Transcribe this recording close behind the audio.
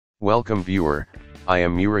Welcome viewer, I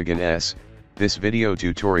am Murugan S. This video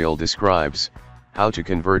tutorial describes how to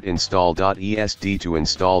convert Install.esd to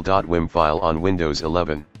Install.WIM file on Windows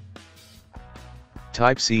 11.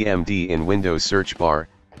 Type CMD in Windows search bar,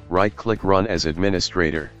 right-click Run as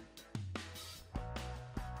administrator.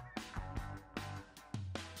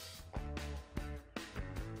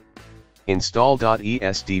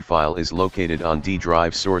 Install.esd file is located on D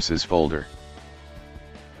drive sources folder.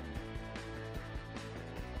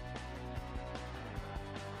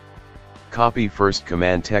 Copy first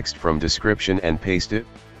command text from description and paste it.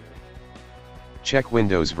 Check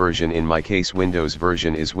Windows version. In my case, Windows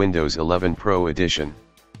version is Windows 11 Pro Edition.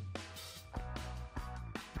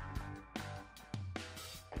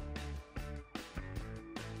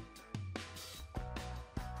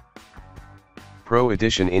 Pro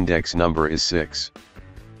Edition index number is 6.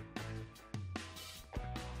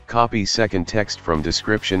 Copy second text from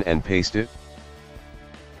description and paste it.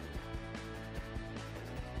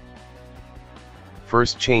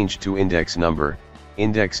 First change to index number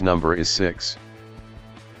is 6.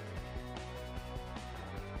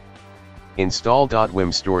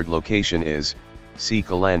 Install.WIM stored location is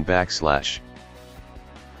 /.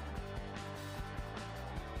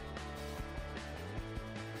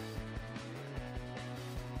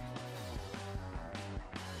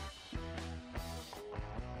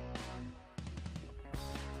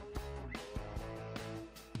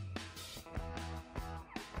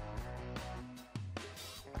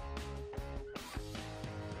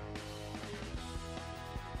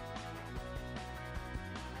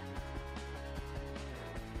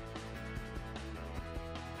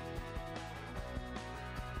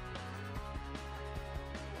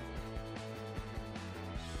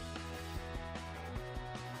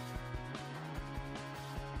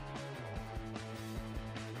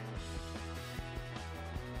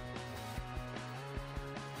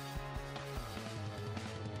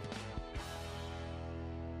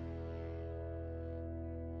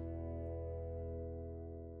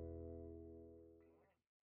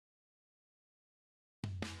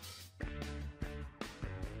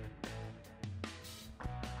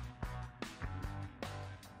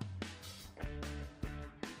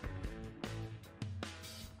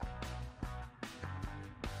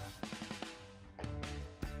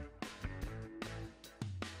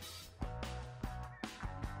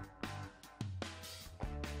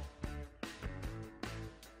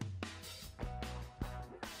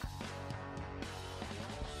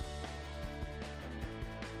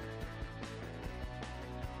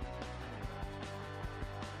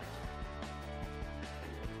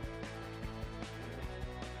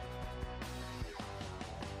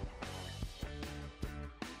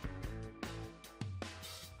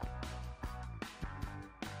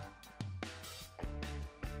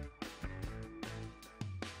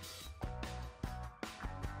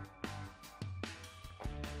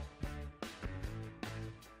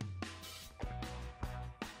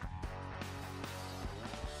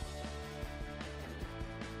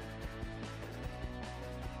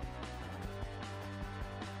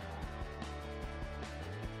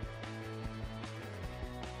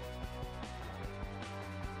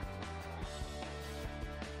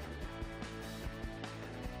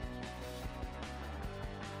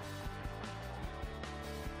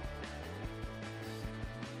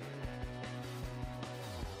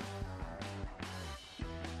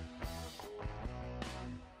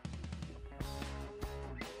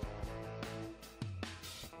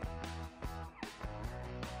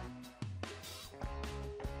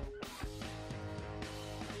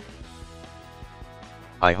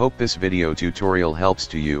 I hope this video tutorial helps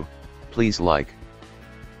to you. Please like,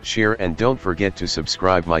 share and don't forget to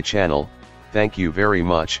subscribe my channel. Thank you very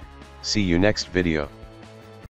much. See you next video.